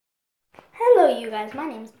you guys, my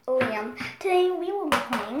name is Liam. Today we will be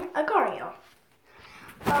playing Agario.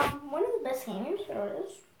 One of the best games, or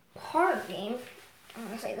this hard game, I'm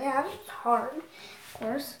going to say that, it's hard, of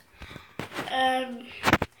course. So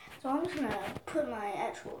I'm just going to put my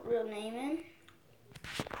actual real name in.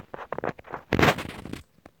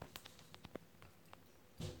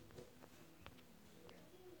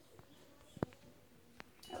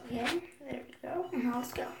 Okay, there we go, and now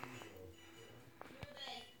let's go.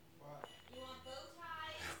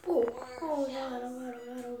 Oh god, oh god,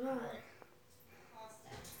 oh god, oh god.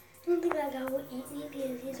 I don't think that guy will eat me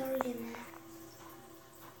because he's already in there.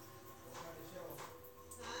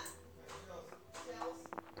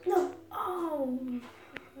 No, oh.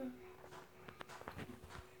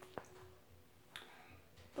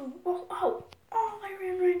 Oh, I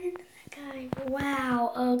ran right into that guy.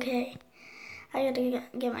 Wow, okay. I gotta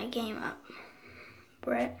get my game up.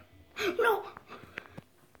 Brett. No!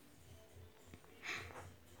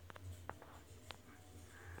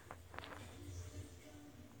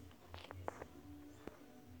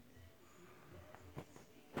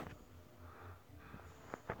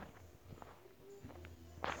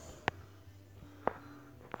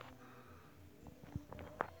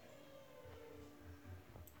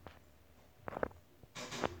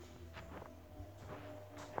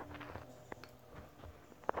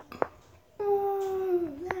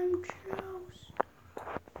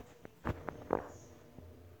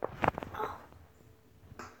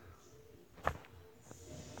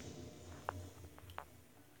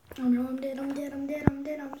 Oh no, I'm dead, I'm dead, I'm dead, I'm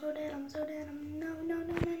dead, I'm so dead, I'm so dead, no, no,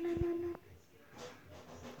 no, no, no, no, no.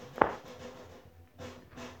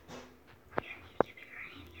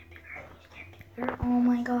 Oh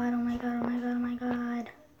my god, oh my god, oh my god, oh my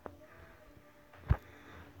god.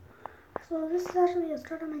 So this is actually the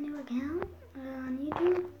start of my new account on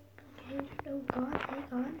YouTube. Okay, oh god, thank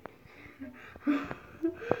god.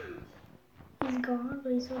 He's gone,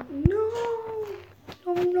 but he's so, no!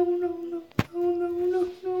 No, no, no, no, no, no, no,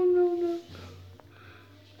 no, no, no.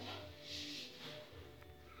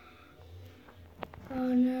 Oh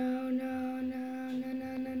no, no, no, no,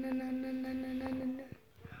 no, no, no, no, no, no, no, no, no.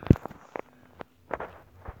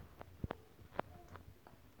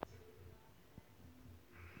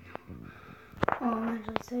 Oh, I'm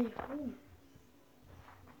actually safe. Ooh.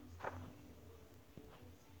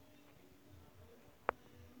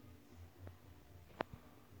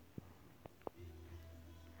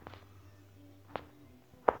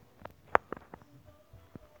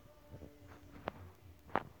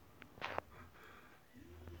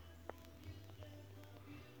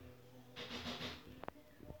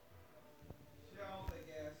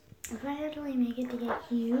 If I actually make it to get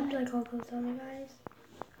huge like all those other guys,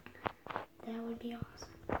 that would be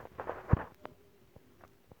awesome.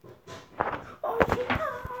 Oh no!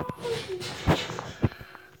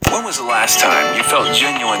 When was the last time you felt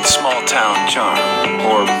genuine small-town charm?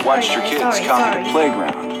 Or watched your kids conquer the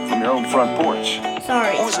playground from your own front porch?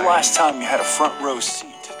 When was the last time you had a front row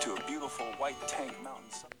seat to a beautiful white tank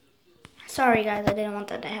mountain? Sorry guys, I didn't want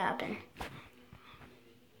that to happen.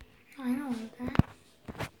 I don't want that.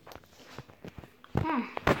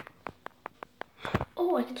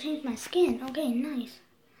 Oh, I can change my skin. Okay, nice.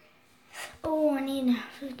 Oh, I need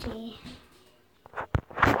 50.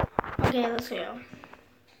 Okay, let's go.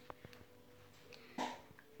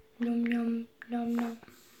 Num num num num.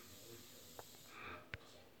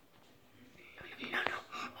 No, no.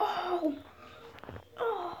 Oh,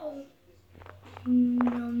 oh.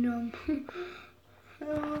 Num num.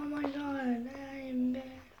 Oh my god, I am bad.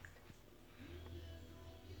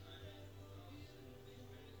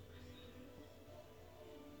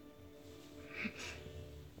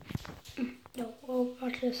 No, oh,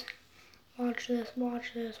 watch this. Watch this,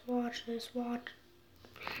 watch this, watch this, watch.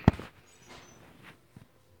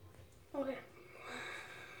 Okay.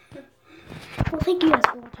 Well, thank you guys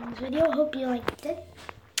for watching this video. I hope you liked it.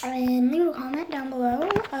 And leave a comment down below.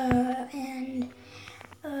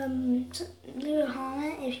 Leave a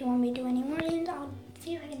comment if you want me to do any more games. I'll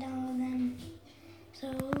see if I can download them.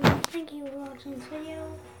 So, thank you for watching this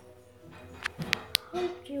video.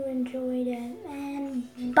 Hope you enjoyed it.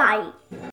 And bye.